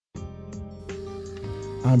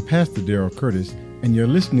I'm Pastor Darrell Curtis, and you're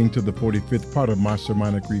listening to the 45th part of my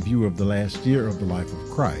sermonic review of the last year of the life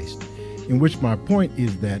of Christ, in which my point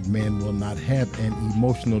is that man will not have an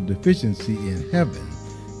emotional deficiency in heaven,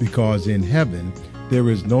 because in heaven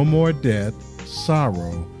there is no more death,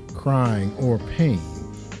 sorrow, crying, or pain,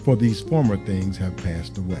 for these former things have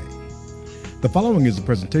passed away. The following is a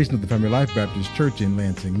presentation of the Family Life Baptist Church in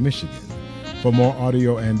Lansing, Michigan. For more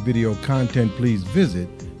audio and video content, please visit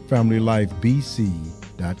FamilyLifeBC.com.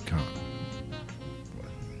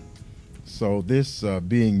 So this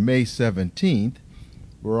being May 17th,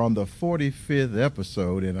 we're on the 45th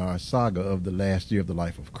episode in our saga of the last year of the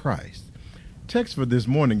life of Christ. Text for this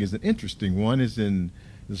morning is an interesting one.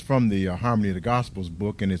 It's from the Harmony of the Gospels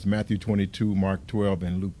book, and it's Matthew 22, Mark 12,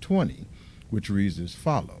 and Luke 20, which reads as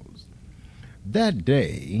follows. That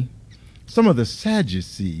day, some of the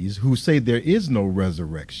Sadducees, who say there is no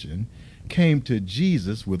resurrection, came to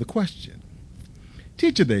Jesus with a question.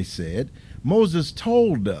 Teacher, they said, Moses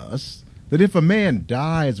told us that if a man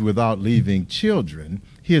dies without leaving children,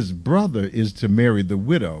 his brother is to marry the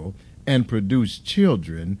widow and produce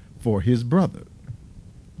children for his brother.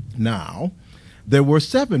 Now, there were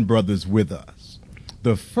 7 brothers with us.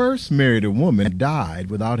 The first married a woman and died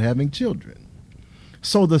without having children.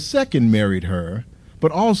 So the second married her,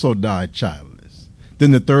 but also died childless. Then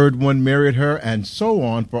the third one married her, and so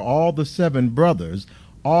on for all the 7 brothers,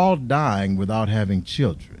 all dying without having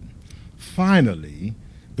children. Finally,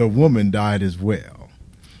 the woman died as well.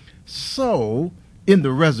 So, in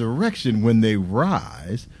the resurrection, when they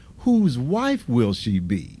rise, whose wife will she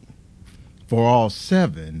be? For all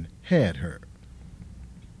 7 had her.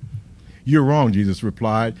 You're wrong, Jesus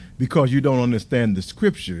replied, because you don't understand the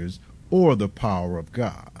scriptures or the power of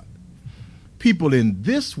God. People in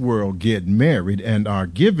this world get married and are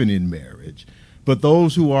given in marriage, but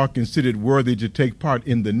those who are considered worthy to take part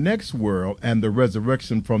in the next world and the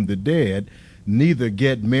resurrection from the dead neither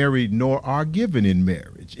get married nor are given in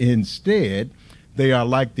marriage. Instead, they are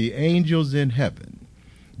like the angels in heaven.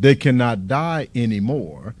 They cannot die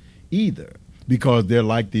anymore either, because they're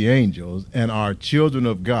like the angels and are children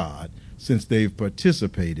of God, since they've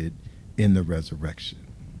participated in the resurrection.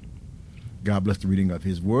 God bless the reading of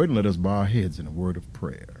his word, and let us bow our heads in a word of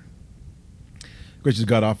prayer. Gracious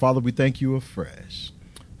God, our Father, we thank you afresh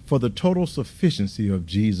for the total sufficiency of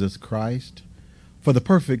Jesus Christ, for the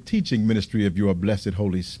perfect teaching ministry of your blessed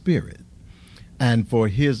Holy Spirit, and for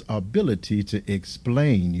his ability to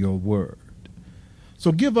explain your word.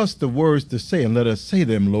 So give us the words to say, and let us say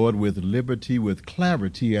them, Lord, with liberty, with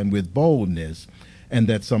clarity, and with boldness, and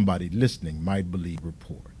that somebody listening might believe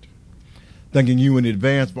report. Thanking you in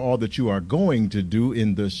advance for all that you are going to do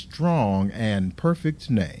in the strong and perfect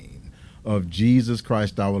name of Jesus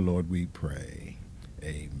Christ our Lord, we pray.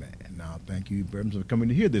 Amen. Now, thank you very much for coming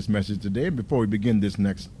to hear this message today. And before we begin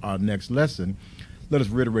our next lesson, let us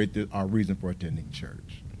reiterate our reason for attending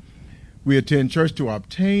church. We attend church to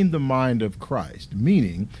obtain the mind of Christ,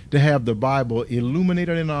 meaning to have the Bible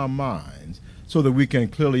illuminated in our minds so that we can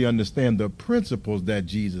clearly understand the principles that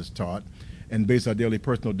Jesus taught and base our daily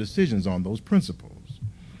personal decisions on those principles.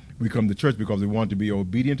 We come to church because we want to be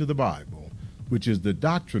obedient to the Bible, which is the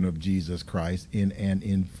doctrine of Jesus Christ, in an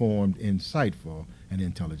informed, insightful, and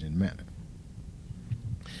intelligent manner.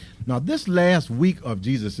 Now, this last week of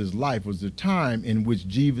Jesus' life was the time in which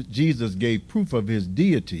Jesus gave proof of his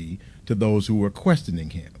deity to those who were questioning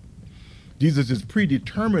him. Jesus'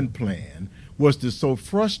 predetermined plan was to so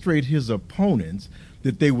frustrate his opponents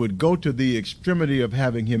that they would go to the extremity of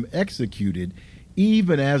having him executed,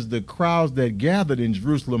 even as the crowds that gathered in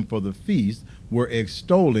Jerusalem for the feast were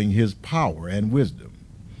extolling his power and wisdom.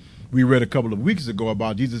 We read a couple of weeks ago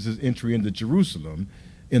about Jesus' entry into Jerusalem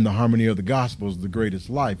in the Harmony of the Gospels, The Greatest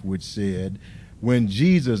Life, which said, when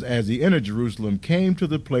Jesus, as he entered Jerusalem, came to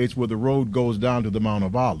the place where the road goes down to the Mount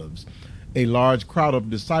of Olives, a large crowd of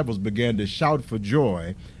disciples began to shout for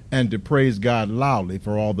joy and to praise God loudly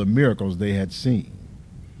for all the miracles they had seen.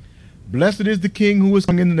 Blessed is the King who is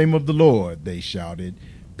come in the name of the Lord, they shouted.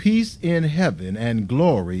 Peace in heaven and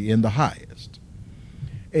glory in the highest.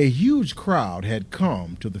 A huge crowd had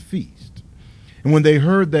come to the feast. And when they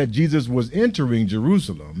heard that Jesus was entering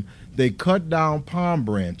Jerusalem, they cut down palm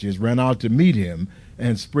branches, ran out to meet him,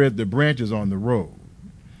 and spread the branches on the road.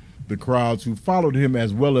 The crowds who followed him,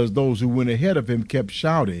 as well as those who went ahead of him, kept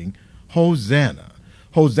shouting, Hosanna!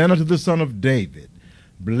 Hosanna to the Son of David!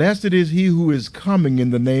 Blessed is he who is coming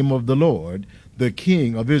in the name of the Lord, the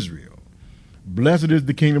King of Israel. Blessed is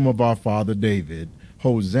the kingdom of our father David.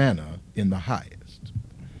 Hosanna in the highest.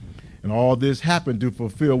 And all this happened to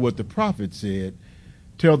fulfill what the prophet said,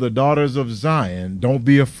 tell the daughters of Zion, don't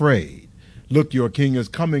be afraid. Look, your king is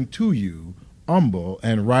coming to you, humble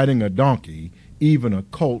and riding a donkey, even a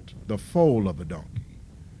colt, the foal of a donkey.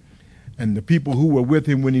 And the people who were with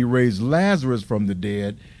him when he raised Lazarus from the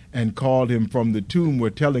dead and called him from the tomb were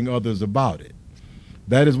telling others about it.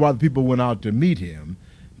 That is why the people went out to meet him.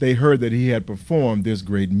 They heard that he had performed this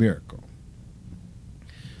great miracle.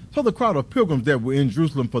 So the crowd of pilgrims that were in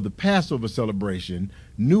Jerusalem for the Passover celebration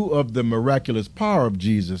knew of the miraculous power of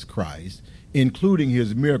Jesus Christ, including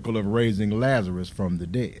his miracle of raising Lazarus from the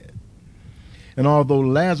dead. And although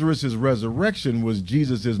Lazarus' resurrection was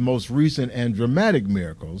Jesus' most recent and dramatic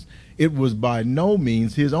miracles, it was by no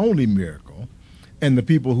means his only miracle, and the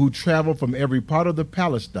people who traveled from every part of the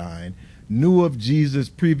Palestine knew of Jesus'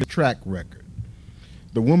 previous track record.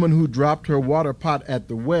 The woman who dropped her water pot at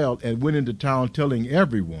the well and went into town telling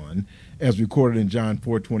everyone, as recorded in John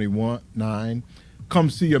 4:29, "Come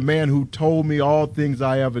see a man who told me all things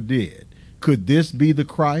I ever did. Could this be the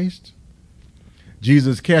Christ?"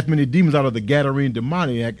 Jesus cast many demons out of the Gadarene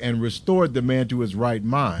demoniac and restored the man to his right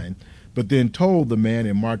mind, but then told the man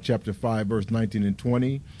in Mark chapter 5, verse 19 and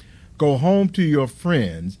 20, "Go home to your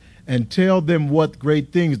friends and tell them what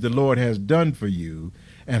great things the Lord has done for you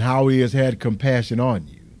and how he has had compassion on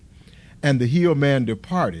you." And the healed man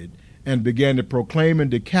departed and began to proclaim in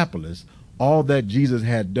Decapolis all that Jesus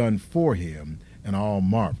had done for him, and all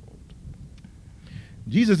marveled.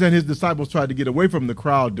 Jesus and his disciples tried to get away from the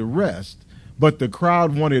crowd to rest, but the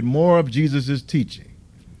crowd wanted more of Jesus' teaching.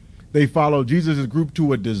 They followed Jesus' group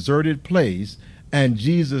to a deserted place, and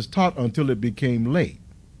Jesus taught until it became late.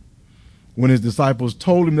 When his disciples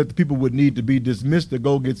told him that the people would need to be dismissed to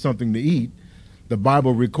go get something to eat, the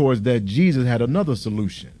Bible records that Jesus had another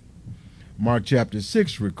solution. Mark chapter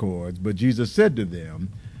 6 records, "But Jesus said to them,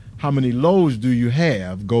 'How many loaves do you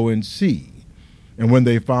have? Go and see.' And when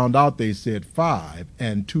they found out, they said, 5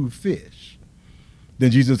 and 2 fish.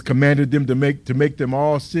 Then Jesus commanded them to make them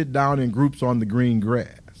all sit down in groups on the green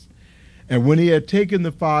grass. And when he had taken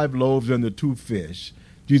the 5 loaves and the 2 fish,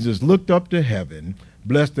 Jesus looked up to heaven,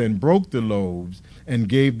 blessed and broke the loaves, and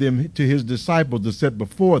gave them to his disciples to set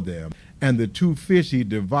before them, and the 2 fish he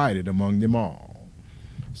divided among them all.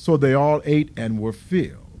 So they all ate and were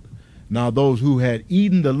filled. Now those who had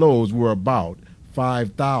eaten the loaves were about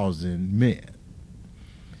 5,000 men.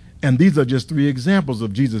 And these are just 3 examples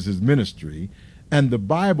of Jesus' ministry, and the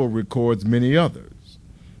Bible records many others.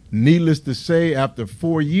 Needless to say, after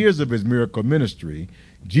 4 years of his miracle ministry,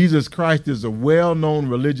 Jesus Christ is a well-known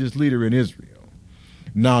religious leader in Israel.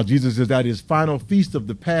 Now Jesus is at his final feast of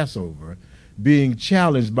the Passover, being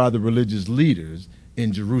challenged by the religious leaders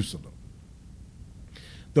in Jerusalem.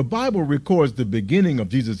 The Bible records the beginning of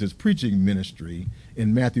Jesus' preaching ministry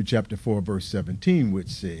in Matthew chapter 4, verse 17, which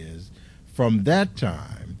says, "From that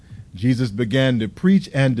time Jesus began to preach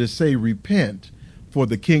and to say, 'Repent, for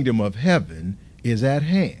the kingdom of heaven is at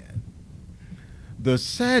hand.'" The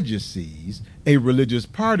Sadducees, a religious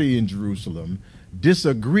party in Jerusalem,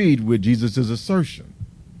 disagreed with Jesus' assertion.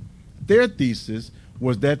 Their thesis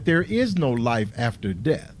was that there is no life after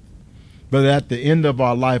death, but at the end of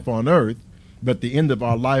our life on earth,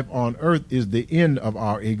 is the end of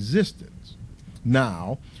our existence.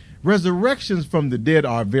 Now, resurrections from the dead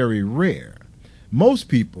are very rare. Most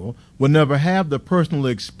people will never have the personal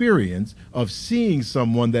experience of seeing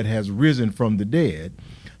someone that has risen from the dead,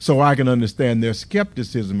 so I can understand their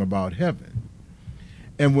skepticism about heaven.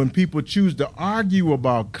 And when people choose to argue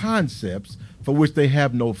about concepts for which they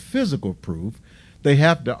have no physical proof, they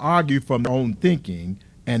have to argue from their own thinking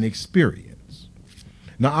and experience.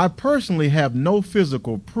 Now, I personally have no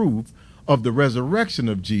physical proof of the resurrection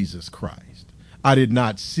of Jesus Christ. I did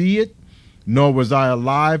not see it, nor was I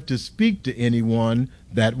alive to speak to anyone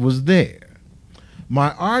that was there.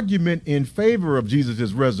 My argument in favor of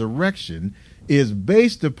Jesus' resurrection is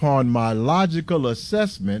based upon my logical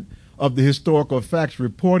assessment of the historical facts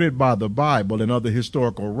reported by the Bible and other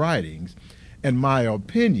historical writings, and my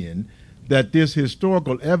opinion that this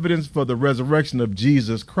historical evidence for the resurrection of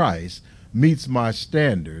Jesus Christ meets my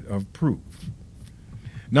standard of proof.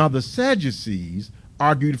 Now, the Sadducees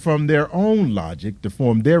argued from their own logic to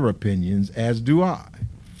form their opinions, as do I.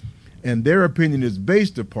 And their opinion is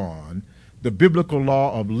based upon the biblical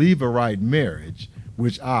law of Levirate marriage,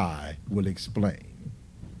 which I will explain.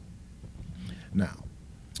 Now,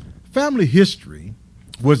 family history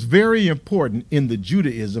was very important in the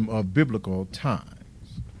Judaism of biblical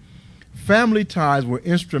times. Family ties were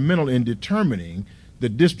instrumental in determining the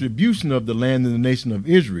distribution of the land in the nation of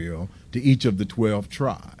Israel to each of the 12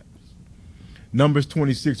 tribes. Numbers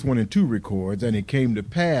 26, 1 and 2 records, "And it came to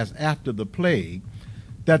pass after the plague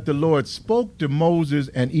that the Lord spoke to Moses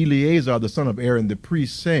and Eleazar the son of Aaron the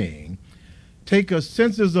priest, saying, 'Take a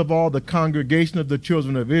census of all the congregation of the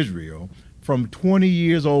children of Israel, from 20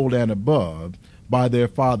 years old and above by their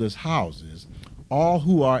fathers' houses, all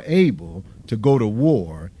who are able to go to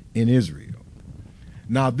war in Israel.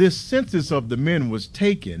 Now, this census of the men was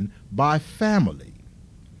taken by family.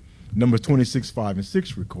 Numbers 26, 5, and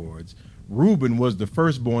 6 records, Reuben was the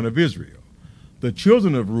firstborn of Israel. The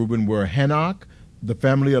children of Reuben were Hanok, the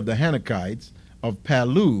family of the Hanokites, of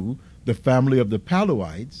Palu, the family of the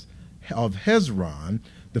Paluites, of Hezron,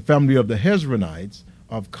 the family of the Hezronites,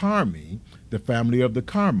 of Carmi, the family of the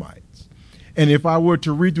Carmites. And if I were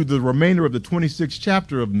to read through the remainder of the 26th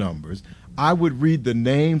chapter of Numbers, I would read the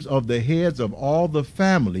names of the heads of all the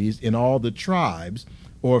families in all the tribes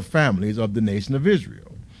or families of the nation of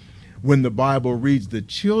Israel. When the Bible reads the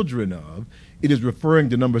children of, it is referring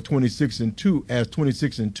to Numbers 26 and 2, as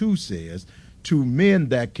 26 and 2 says, to men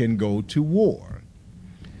that can go to war.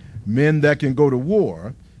 Men that can go to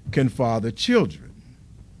war can father children.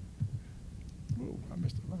 Oh, I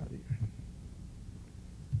missed a lot here.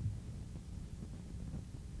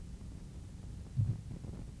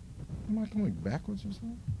 Am I going backwards or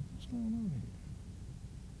something? What's going on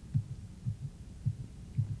here?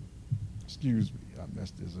 Excuse me, I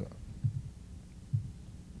messed this up.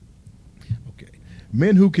 Okay.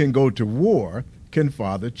 Men who can go to war can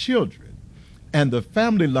father children, and the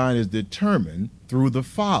family line is determined through the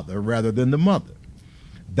father rather than the mother.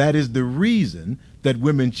 That is the reason that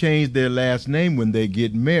women change their last name when they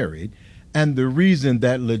get married, and the reason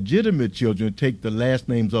that legitimate children take the last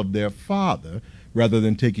names of their father rather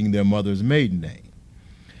than taking their mother's maiden name.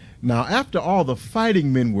 Now, after all the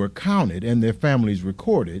fighting men were counted and their families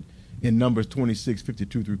recorded in Numbers 26,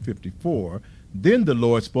 52 through 54, then the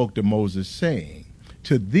Lord spoke to Moses, saying,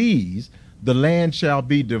 "To these the land shall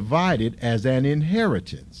be divided as an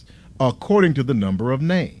inheritance, according to the number of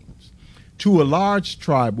names. To a large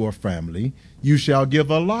tribe or family you shall give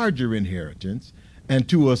a larger inheritance, and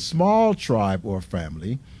to a small tribe or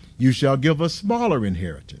family you shall give a smaller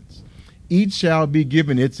inheritance. Each shall be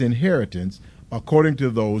given its inheritance according to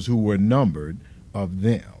those who were numbered of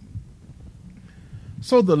them."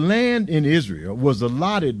 So the land in Israel was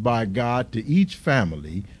allotted by God to each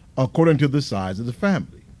family according to the size of the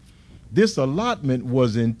family. This allotment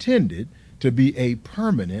was intended to be a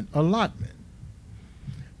permanent allotment.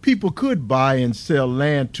 People could buy and sell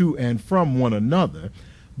land to and from one another,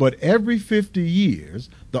 but every 50 years,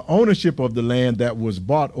 the ownership of the land that was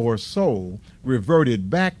bought or sold reverted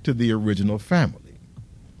back to the original family.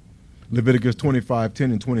 Leviticus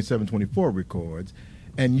 25:10 and 27:24 records,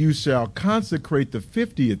 "And you shall consecrate the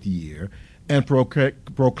 50th year and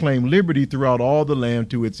proclaim liberty throughout all the land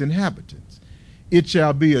to its inhabitants. It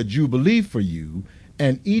shall be a jubilee for you,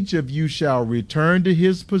 and each of you shall return to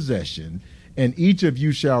his possession, and each of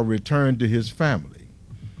you shall return to his family.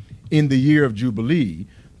 In the year of jubilee,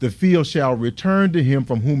 the field shall return to him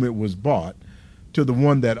from whom it was bought, to the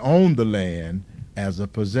one that owned the land as a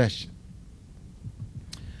possession."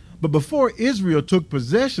 But before Israel took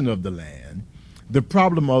possession of the land, the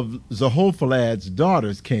problem of Zehophalad's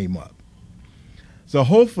daughters came up.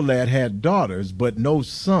 Zehophalad had daughters but no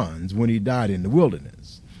sons when he died in the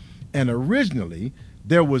wilderness. And originally,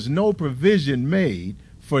 there was no provision made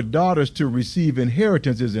for daughters to receive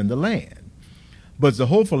inheritances in the land. But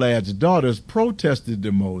Zehophalad's daughters protested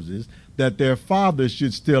to Moses that their fathers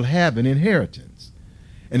should still have an inheritance.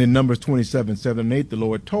 And in Numbers 27:7 and 8, the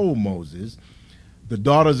Lord told Moses, "The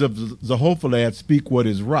daughters of Zehophalad speak what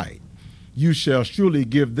is right. You shall surely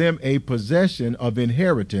give them a possession of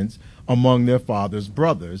inheritance among their father's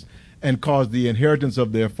brothers, and cause the inheritance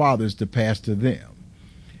of their fathers to pass to them.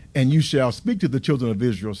 And you shall speak to the children of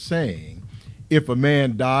Israel, saying, if a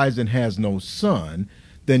man dies and has no son,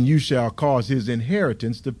 then you shall cause his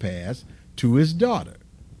inheritance to pass to his daughter."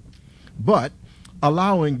 But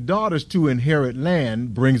allowing daughters to inherit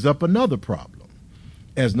land brings up another problem,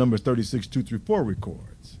 as Numbers 36:2 through 4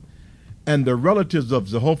 records. "And the relatives of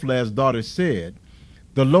Zehophalad's daughter said,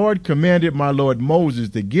 the Lord commanded my lord Moses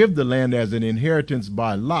to give the land as an inheritance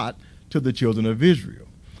by lot to the children of Israel.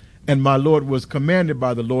 And my lord was commanded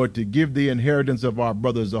by the Lord to give the inheritance of our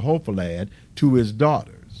brother Zehophalad to his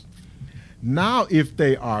daughters. Now if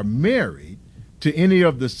they are married to any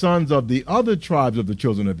of the sons of the other tribes of the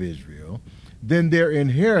children of Israel, then their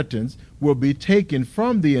inheritance will be taken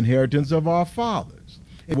from the inheritance of our fathers.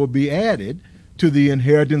 It will be added to the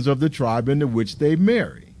inheritance of the tribe into which they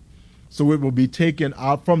marry. So it will be taken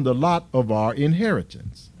out from the lot of our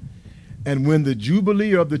inheritance. And when the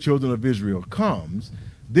jubilee of the children of Israel comes,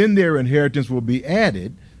 then their inheritance will be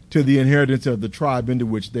added to the inheritance of the tribe into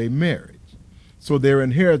which they married. So their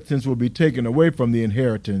inheritance will be taken away from the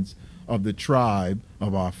inheritance of the tribe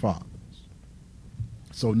of our fathers."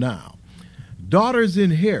 So now, daughters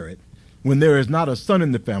inherit when there is not a son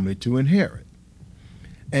in the family to inherit.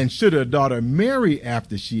 And should a daughter marry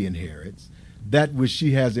after she inherits, that which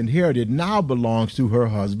she has inherited now belongs to her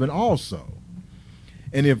husband also.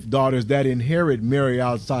 And if daughters that inherit marry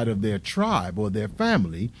outside of their tribe or their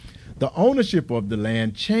family, the ownership of the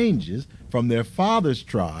land changes from their father's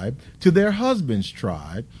tribe to their husband's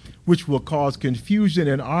tribe, which will cause confusion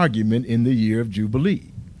and argument in the year of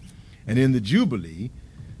Jubilee. And in the Jubilee,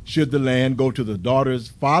 should the land go to the daughter's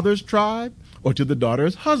father's tribe or to the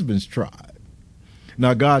daughter's husband's tribe?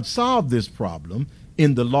 Now, God solved this problem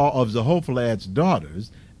in the law of Zelophehad's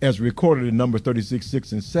daughters, as recorded in Numbers 36,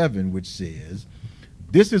 6 and 7, which says,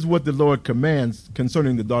 "This is what the Lord commands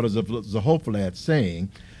concerning the daughters of Zelophehad, saying,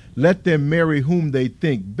 let them marry whom they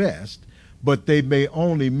think best, but they may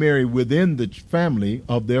only marry within the family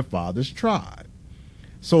of their father's tribe.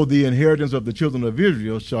 So the inheritance of the children of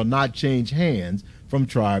Israel shall not change hands from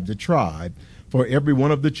tribe to tribe, for every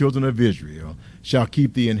one of the children of Israel shall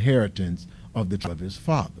keep the inheritance of the tribe of his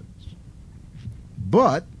fathers."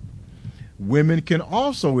 But women can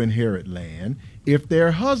also inherit land if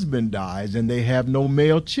their husband dies and they have no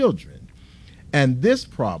male children. And this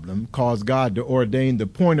problem caused God to ordain the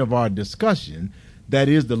point of our discussion, that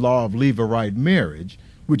is the law of Levirate marriage,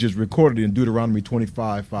 which is recorded in Deuteronomy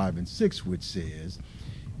 25, 5 and 6, which says,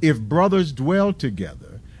 "If brothers dwell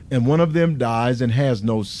together, and one of them dies and has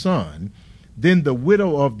no son, then the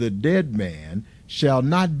widow of the dead man shall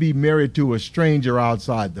not be married to a stranger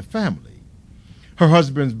outside the family. Her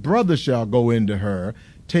husband's brother shall go into her,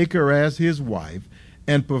 take her as his wife,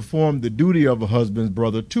 and perform the duty of a husband's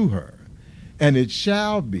brother to her. And it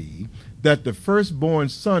shall be that the firstborn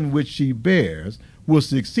son which she bears will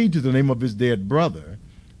succeed to the name of his dead brother,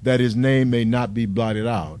 that his name may not be blotted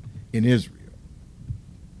out in Israel."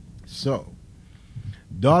 So,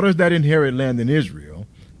 daughters that inherit land in Israel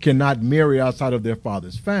cannot marry outside of their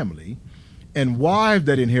father's family, and wives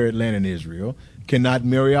that inherit land in Israel cannot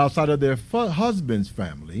marry outside of their husband's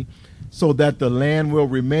family, so that the land will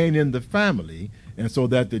remain in the family and so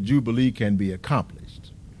that the Jubilee can be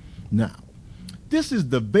accomplished. Now, this is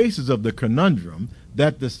the basis of the conundrum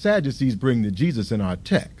that the Sadducees bring to Jesus in our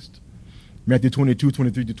text. Matthew 22,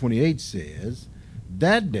 23 to 28 says,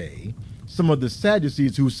 "That day, some of the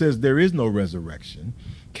Sadducees, who says there is no resurrection,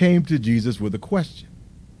 came to Jesus with a question.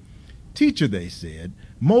 'Teacher,' they said,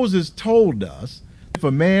 'Moses told us, if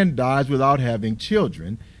a man dies without having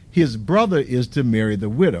children, his brother is to marry the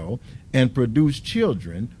widow and produce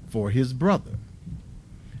children for his brother.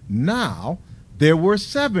 Now, there were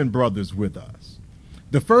 7 brothers with us.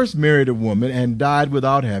 The first married a woman and died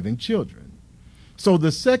without having children. So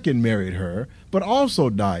the second married her, but also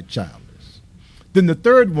died childless. Then the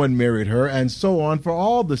third one married her, and so on for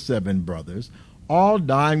all the 7 brothers, all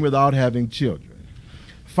dying without having children.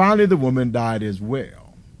 Finally, the woman died as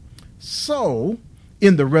well. So,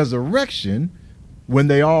 in the resurrection, when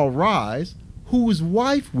they all rise, whose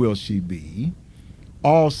wife will she be?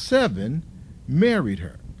 All 7 married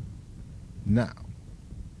her.'" Now,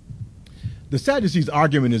 the Sadducees'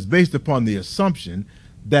 argument is based upon the assumption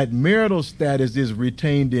that marital status is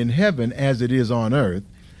retained in heaven as it is on earth,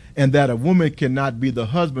 and that a woman cannot be the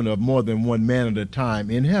husband of more than one man at a time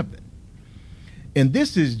in heaven. And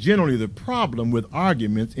this is generally the problem with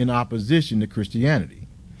arguments in opposition to Christianity.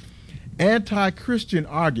 Anti-Christian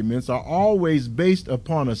arguments are always based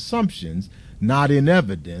upon assumptions, not in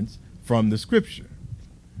evidence from the Scripture.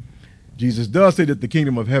 Jesus does say that the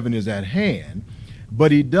kingdom of heaven is at hand,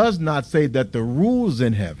 but he does not say that the rules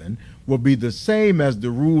in heaven will be the same as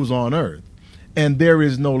the rules on earth, and there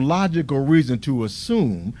is no logical reason to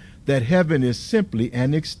assume that heaven is simply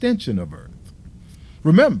an extension of earth.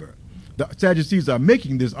 Remember, the Sadducees are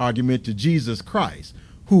making this argument to Jesus Christ,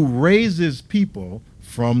 who raises people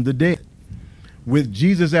from the dead. With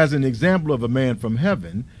Jesus as an example of a man from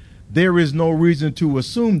heaven, there is no reason to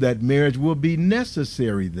assume that marriage will be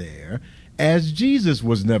necessary there, as Jesus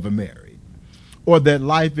was never married, or that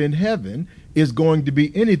life in heaven is going to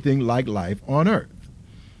be anything like life on earth.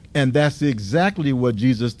 And that's exactly what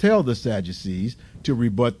Jesus tells the Sadducees to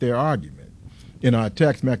rebut their argument. In our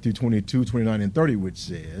text, Matthew 22, 29 and 30, which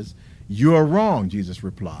says, "You're wrong," Jesus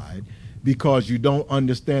replied, "because you don't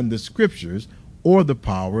understand the Scriptures or the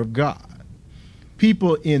power of God.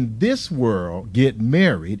 People in this world get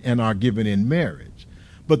married and are given in marriage,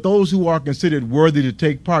 but those who are considered worthy to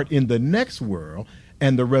take part in the next world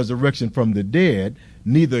and the resurrection from the dead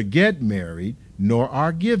neither get married nor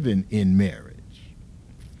are given in marriage."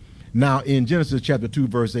 Now, in Genesis chapter 2,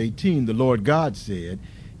 verse 18, the Lord God said,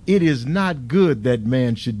 "It is not good that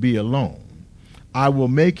man should be alone. I will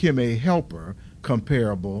make him a helper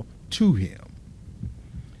comparable to him."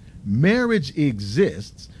 Marriage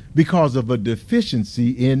exists because of a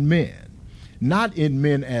deficiency in men, not in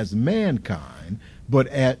men as mankind, but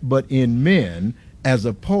in men as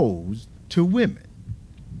opposed to women.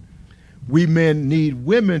 We men need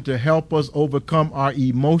women to help us overcome our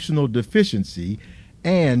emotional deficiency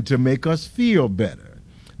and to make us feel better.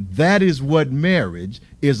 That is what marriage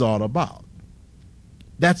is all about.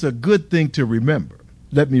 That's a good thing to remember.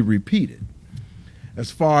 Let me repeat it.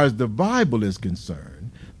 As far as the Bible is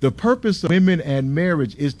concerned, the purpose of women and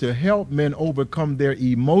marriage is to help men overcome their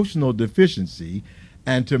emotional deficiency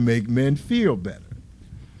and to make men feel better.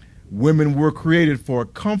 Women were created for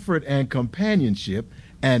comfort and companionship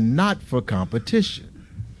and not for competition.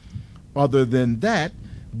 Other than that,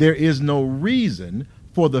 there is no reason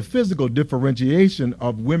for the physical differentiation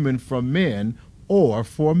of women from men or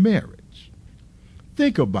for marriage.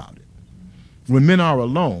 Think about it. When men are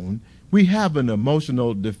alone, we have an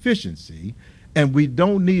emotional deficiency, and we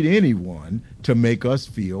don't need anyone to make us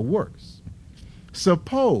feel worse.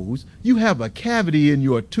 Suppose you have a cavity in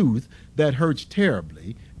your tooth that hurts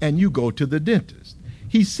terribly, and you go to the dentist.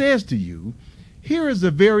 He says to you, "Here is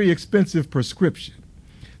a very expensive prescription.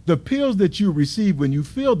 The pills that you receive when you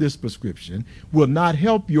fill this prescription will not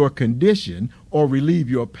help your condition or relieve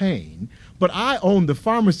your pain, but I own the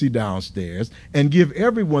pharmacy downstairs and give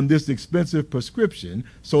everyone this expensive prescription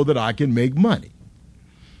so that I can make money."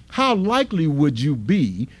 How likely would you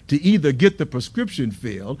be to either get the prescription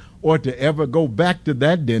filled or to ever go back to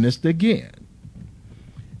that dentist again?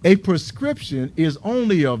 A prescription is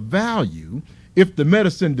only of value if the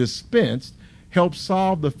medicine dispensed helps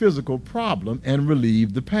solve the physical problem and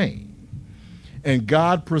relieve the pain. And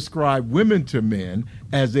God prescribed women to men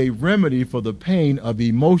as a remedy for the pain of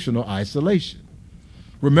emotional isolation.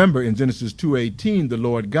 Remember, in Genesis 2:18, the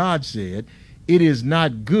Lord God said, "It is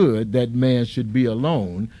not good that man should be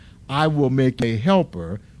alone. I will make a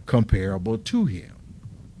helper comparable to him."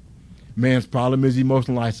 Man's problem is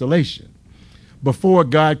emotional isolation. Before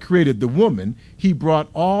God created the woman, he brought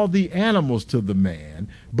all the animals to the man,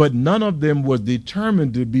 but none of them was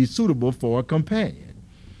determined to be suitable for a companion.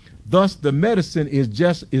 Thus, the medicine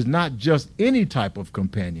is not just any type of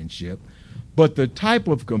companionship, but the type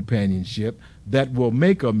of companionship that will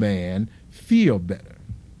make a man feel better.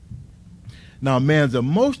 Now, man's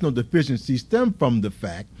emotional deficiency stems from the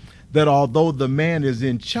fact that although the man is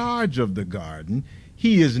in charge of the garden,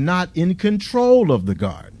 he is not in control of the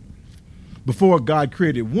garden. Before God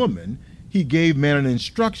created woman, he gave man an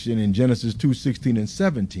instruction in Genesis 2:16 and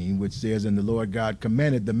 17, which says, "And the Lord God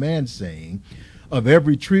commanded the man, saying, Of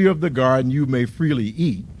every tree of the garden you may freely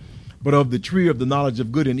eat, but of the tree of the knowledge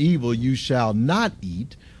of good and evil you shall not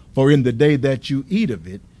eat, for in the day that you eat of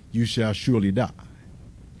it you shall surely die."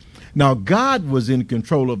 Now, God was in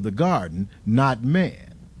control of the garden, not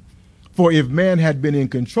man. For if man had been in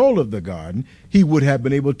control of the garden, he would have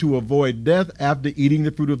been able to avoid death after eating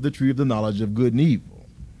the fruit of the tree of the knowledge of good and evil.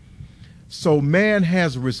 So man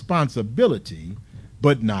has responsibility,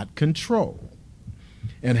 but not control.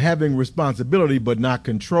 And having responsibility, but not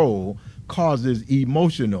control, causes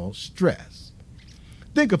emotional stress.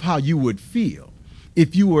 Think of how you would feel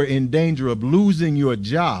if you were in danger of losing your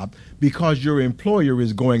job because your employer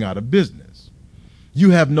is going out of business.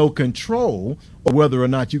 You have no control over whether or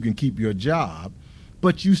not you can keep your job,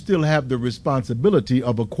 but you still have the responsibility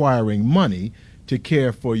of acquiring money to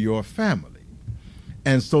care for your family.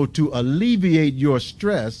 And so to alleviate your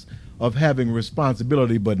stress of having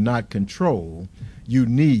responsibility but not control, you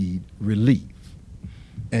need relief.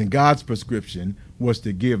 And God's prescription was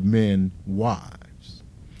to give men wives.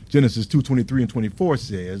 Genesis 2:23 and 24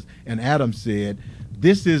 says, "And Adam said,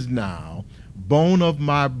 This is now bone of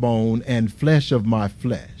my bone and flesh of my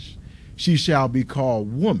flesh. She shall be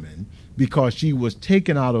called woman, because she was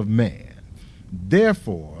taken out of man.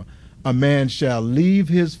 Therefore, a man shall leave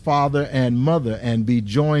his father and mother and be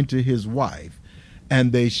joined to his wife,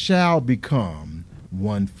 and they shall become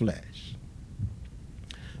one flesh."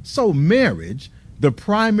 So marriage, the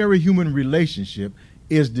primary human relationship,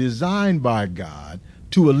 is designed by God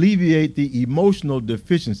to alleviate the emotional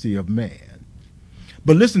deficiency of man.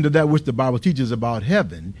 But listen to that which the Bible teaches about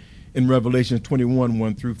heaven in Revelation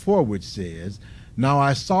 21:1-4, which says, "Now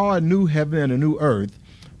I saw a new heaven and a new earth,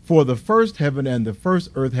 for the first heaven and the first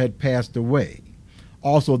earth had passed away.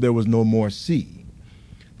 Also there was no more sea.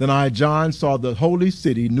 Then I, John, saw the holy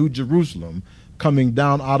city, New Jerusalem, coming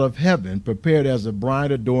down out of heaven, prepared as a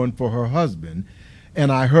bride adorned for her husband.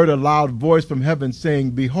 And I heard a loud voice from heaven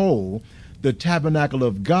saying, Behold, the tabernacle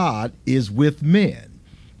of God is with men,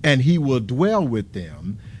 and he will dwell with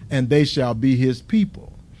them, and they shall be his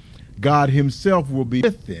people. God himself will be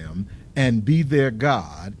with them and be their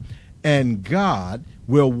God, and God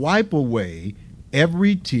will wipe away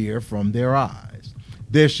every tear from their eyes.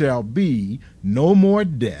 There shall be no more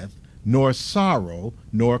death, nor sorrow,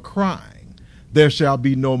 nor crying. There shall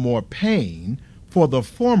be no more pain, for the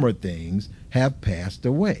former things have passed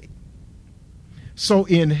away. So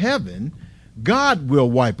in heaven, God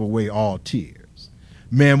will wipe away all tears.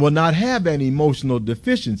 Man will not have an emotional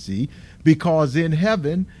deficiency, because in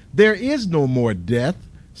heaven there is no more death,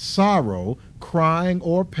 sorrow, crying,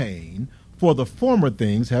 or pain, for the former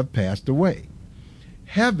things have passed away.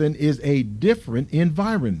 Heaven is a different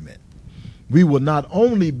environment. We will not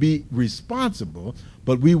only be responsible,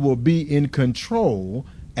 but we will be in control,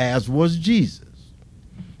 as was Jesus.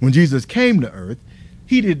 When Jesus came to earth,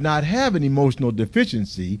 he did not have an emotional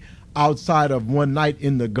deficiency outside of one night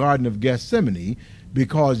in the Garden of Gethsemane,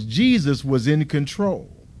 because Jesus was in control.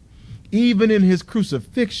 Even in his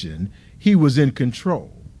crucifixion, he was in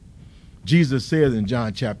control. Jesus says in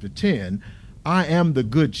John chapter 10, I am the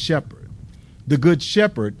good shepherd. The good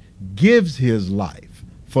shepherd gives his life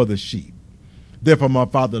for the sheep. Therefore my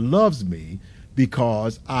Father loves me,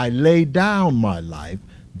 because I lay down my life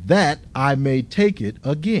that I may take it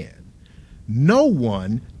again. No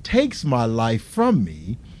one takes my life from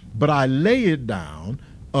me, but I lay it down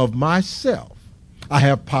of myself. I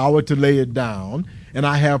have power to lay it down, and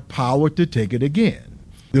I have power to take it again.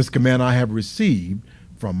 This command I have received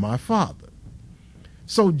from my Father.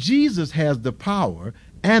 So Jesus has the power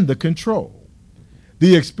and the control.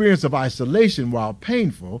 The experience of isolation, while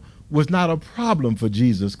painful, was not a problem for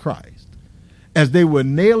Jesus Christ. As they were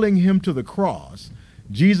nailing him to the cross,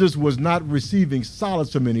 Jesus was not receiving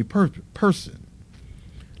solace from any person.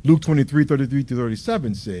 Luke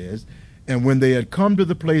 23:33-37 says, and when they had come to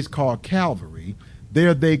the place called Calvary,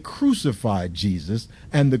 there they crucified Jesus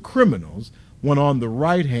and the criminals, one on the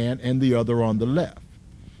right hand and the other on the left.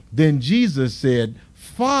 Then Jesus said,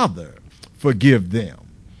 Father, forgive them,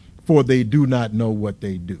 for they do not know what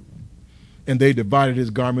they do. And they divided his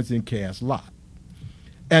garments and cast lot.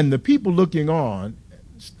 And the people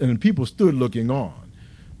stood looking on.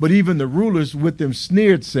 But even the rulers with them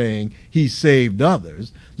sneered, saying, he saved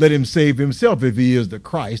others. Let him save himself if he is the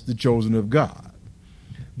Christ, the chosen of God.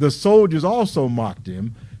 The soldiers also mocked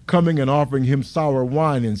him, coming and offering him sour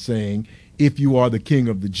wine and saying, if you are the king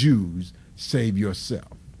of the Jews, save yourself.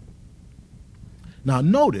 Now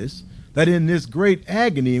notice that in this great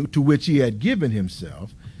agony to which he had given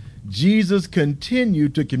himself, Jesus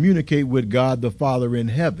continued to communicate with God the Father in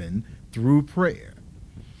heaven through prayer.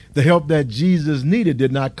 The help that Jesus needed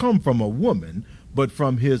did not come from a woman, but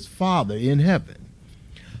from his Father in heaven.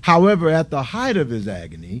 However, at the height of his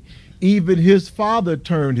agony, even his Father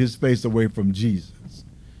turned his face away from Jesus.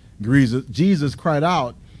 Jesus cried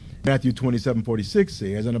out, Matthew 27:46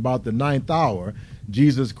 says, and about the 9th hour,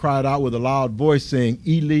 Jesus cried out with a loud voice, saying,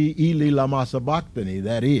 Eli, Eli, lama sabachthani,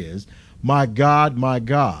 that is, my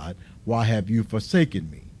God, why have you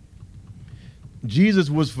forsaken me? Jesus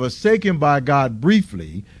was forsaken by God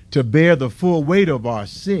briefly to bear the full weight of our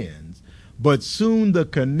sins, but soon the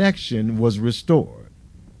connection was restored.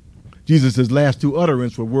 Jesus' last two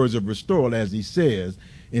utterances were words of restoral, as he says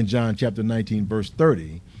in John chapter 19, verse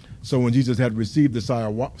 30. So when Jesus had received the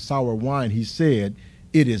sour wine, he said,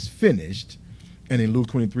 it is finished. And in Luke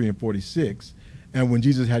 23:46, and when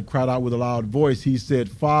Jesus had cried out with a loud voice, he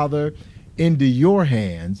said, Father, into your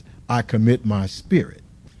hands I commit my spirit.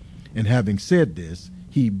 And having said this,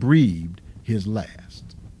 he breathed his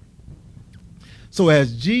last. So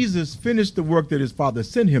as Jesus finished the work that his Father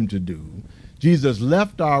sent him to do, Jesus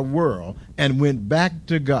left our world and went back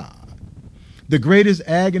to God. The greatest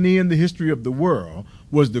agony in the history of the world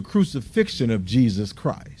was the crucifixion of Jesus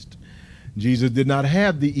Christ. Jesus did not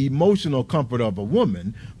have the emotional comfort of a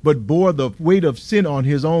woman, but bore the weight of sin on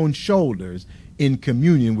his own shoulders in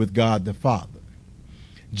communion with God the Father.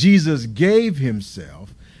 Jesus gave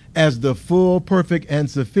himself as the full, perfect, and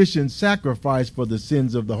sufficient sacrifice for the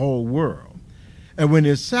sins of the whole world. And when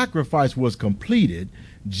his sacrifice was completed,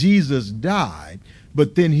 Jesus died,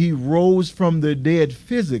 but then he rose from the dead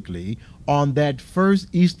physically on that first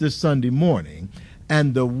Easter Sunday morning,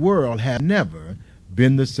 and the world had never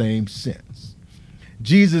been the same since.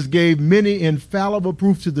 Jesus gave many infallible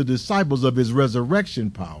proofs to the disciples of his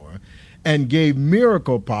resurrection power, and gave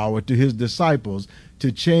miracle power to his disciples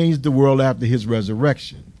to change the world after his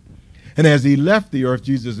resurrection. And as he left the earth,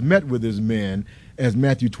 Jesus met with his men, as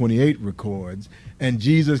Matthew 28 records, and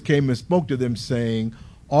Jesus came and spoke to them, saying,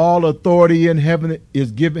 all authority in heaven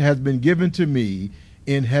has been given to me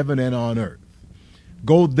in heaven and on earth.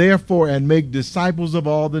 Go therefore and make disciples of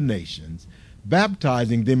all the nations,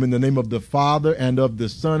 baptizing them in the name of the Father and of the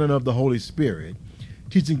Son and of the Holy Spirit,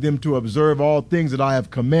 teaching them to observe all things that I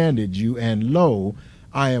have commanded you, and lo,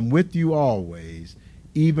 I am with you always,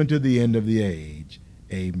 even to the end of the age.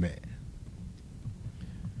 Amen.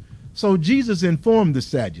 So Jesus informed the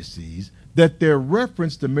Sadducees that their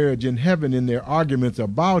reference to marriage in heaven in their arguments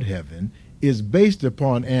about heaven is based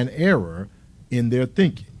upon an error in their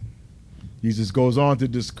thinking. Jesus goes on to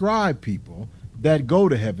describe people that go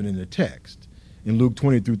to heaven in the text. In Luke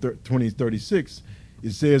 20:36,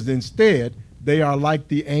 it says, instead, they are like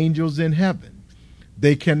the angels in heaven.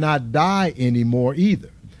 They cannot die anymore either,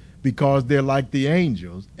 because they're like the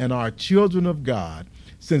angels and are children of God,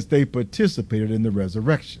 since they participated in the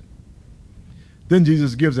resurrection. Then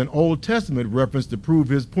Jesus gives an Old Testament reference to prove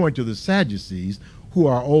his point to the Sadducees, who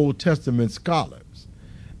are Old Testament scholars.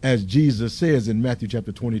 As Jesus says in Matthew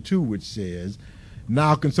chapter 22, which says,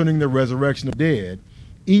 now concerning the resurrection of the dead,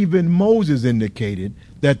 even Moses indicated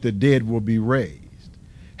that the dead will be raised.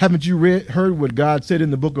 Haven't you heard what God said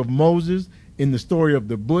in the book of Moses in the story of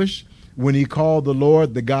the bush, when he called the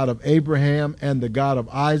Lord the God of Abraham and the God of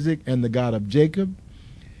Isaac and the God of Jacob?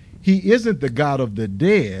 He isn't the God of the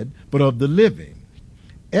dead, but of the living.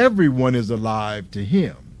 Everyone is alive to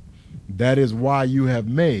him. That is why you have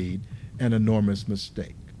made an enormous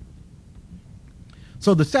mistake.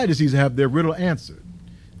 So the Sadducees have their riddle answered.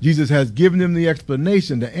 Jesus has given them the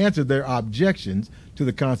explanation to answer their objections to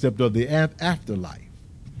the concept of the afterlife.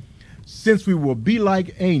 Since we will be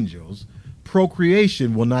like angels,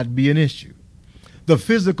 procreation will not be an issue. The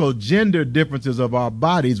physical gender differences of our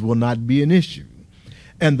bodies will not be an issue.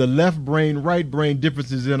 And the left brain, right brain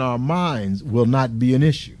differences in our minds will not be an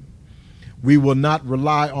issue. We will not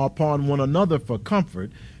rely upon one another for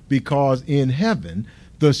comfort, because in heaven,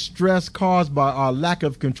 the stress caused by our lack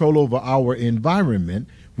of control over our environment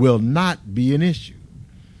will not be an issue.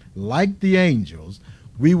 Like the angels,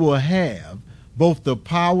 we will have both the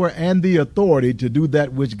power and the authority to do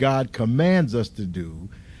that which God commands us to do,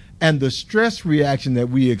 and the stress reaction that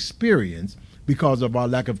we experience because of our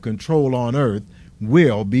lack of control on earth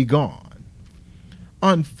will be gone.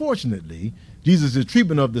 Unfortunately, Jesus'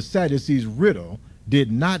 treatment of the Sadducees' riddle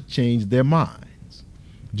did not change their minds.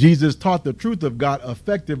 Jesus taught the truth of God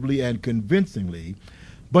effectively and convincingly,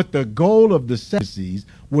 but the goal of the Sadducees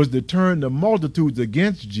was to turn the multitudes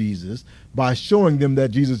against Jesus by showing them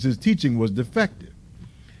that Jesus' teaching was defective.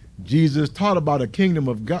 Jesus taught about a kingdom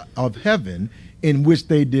of heaven in which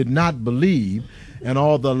they did not believe, and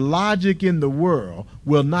all the logic in the world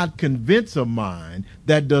will not convince a mind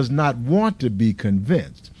that does not want to be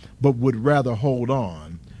convinced, but would rather hold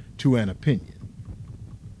on to an opinion.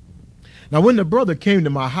 Now, when the brother came to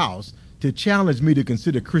my house to challenge me to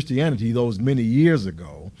consider Christianity those many years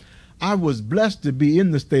ago, I was blessed to be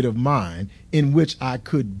in the state of mind in which I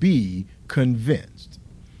could be convinced.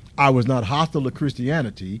 I was not hostile to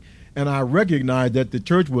Christianity, and I recognized that the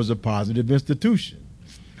church was a positive institution.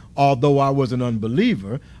 Although I was an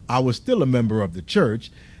unbeliever, I was still a member of the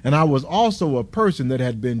church, and I was also a person that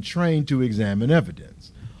had been trained to examine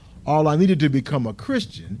evidence. All I needed to become a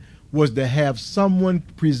Christian was to have someone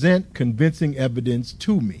present convincing evidence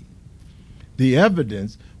to me. The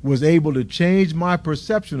evidence was able to change my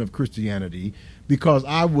perception of Christianity, because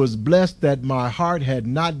I was blessed that my heart had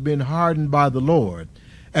not been hardened by the Lord,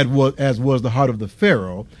 as was the heart of the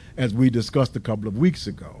Pharaoh, as we discussed a couple of weeks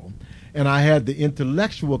ago. And I had the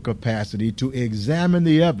intellectual capacity to examine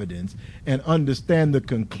the evidence and understand the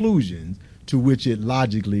conclusions to which it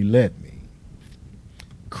logically led me.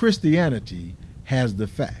 Christianity has the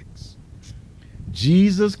facts.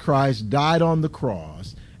 Jesus Christ died on the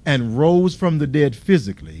cross and rose from the dead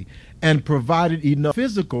physically, and provided enough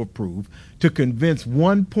physical proof to convince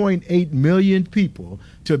 1.8 million people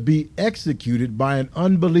to be executed by an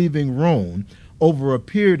unbelieving Rome over a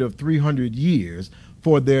period of 300 years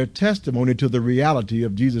for their testimony to the reality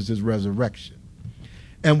of Jesus' resurrection.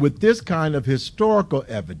 And with this kind of historical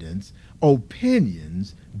evidence,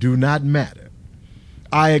 opinions do not matter.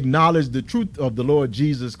 I acknowledge the truth of the Lord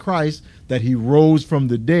Jesus Christ, that he rose from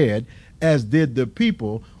the dead, as did the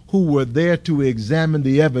people who were there to examine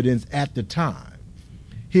the evidence at the time.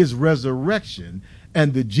 His resurrection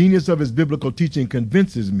and the genius of his biblical teaching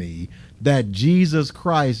convinces me that Jesus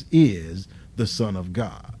Christ is the Son of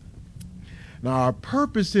God. Now, our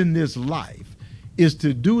purpose in this life is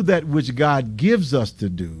to do that which God gives us to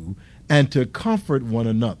do and to comfort one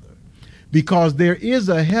another, because there is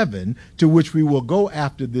a heaven to which we will go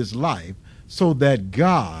after this life, so that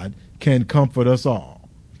God can comfort us all.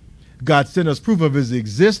 God sent us proof of his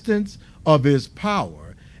existence, of his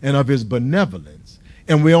power, and of his benevolence.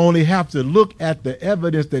 And we only have to look at the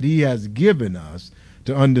evidence that he has given us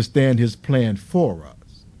to understand his plan for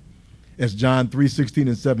us. As John 3:16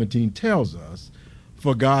 and 17 tells us,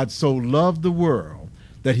 for God so loved the world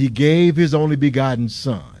that he gave his only begotten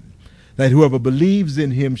Son, that whoever believes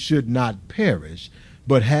in him should not perish,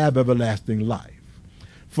 but have everlasting life.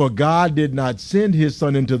 For God did not send his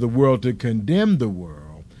Son into the world to condemn the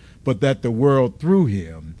world, but that the world through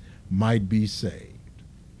him might be saved.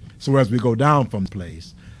 So as we go down from this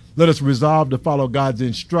place, let us resolve to follow God's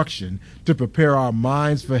instruction to prepare our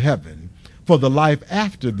minds for heaven, for the life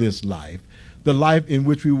after this life, the life in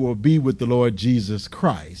which we will be with the Lord Jesus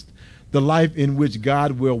Christ, the life in which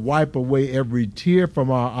God will wipe away every tear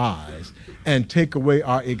from our eyes and take away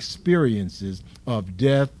our experiences of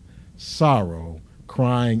death, sorrow,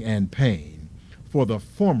 crying, and pain, for the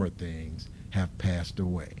former things have passed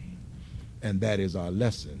away. And that is our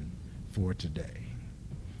lesson for today.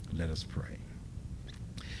 Let us pray.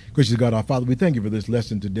 Gracious God, our Father, we thank you for this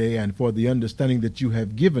lesson today and for the understanding that you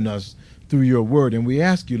have given us through your word. And we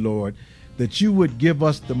ask you, Lord, that you would give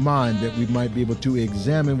us the mind that we might be able to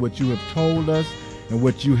examine what you have told us and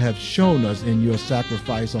what you have shown us in your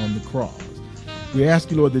sacrifice on the cross. We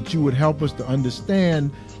ask you, Lord, that you would help us to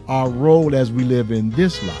understand our role as we live in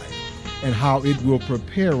this life and how it will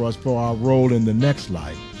prepare us for our role in the next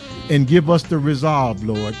life, and give us the resolve,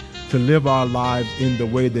 Lord, to live our lives in the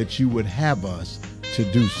way that you would have us to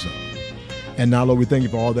do so. And now, Lord, we thank you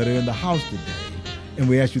for all that are in the house today, and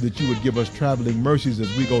we ask you that you would give us traveling mercies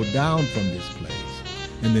as we go down from this place,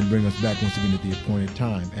 and then bring us back once again at the appointed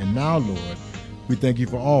time. And now, Lord, we thank you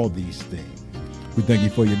for all these things. We thank you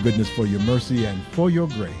for your goodness, for your mercy, and for your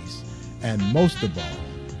grace. And most of all,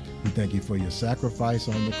 we thank you for your sacrifice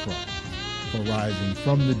on the cross, for rising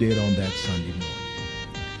from the dead on that Sunday morning.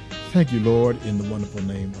 Thank you, Lord. In the wonderful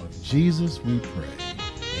name of Jesus, we pray.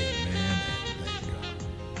 Amen and thank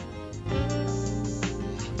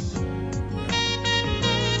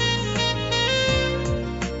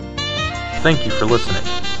God. Thank you for listening.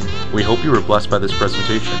 We hope you were blessed by this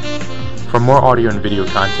presentation. For more audio and video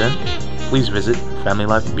content, please visit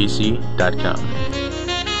FamilyLifeBC.com.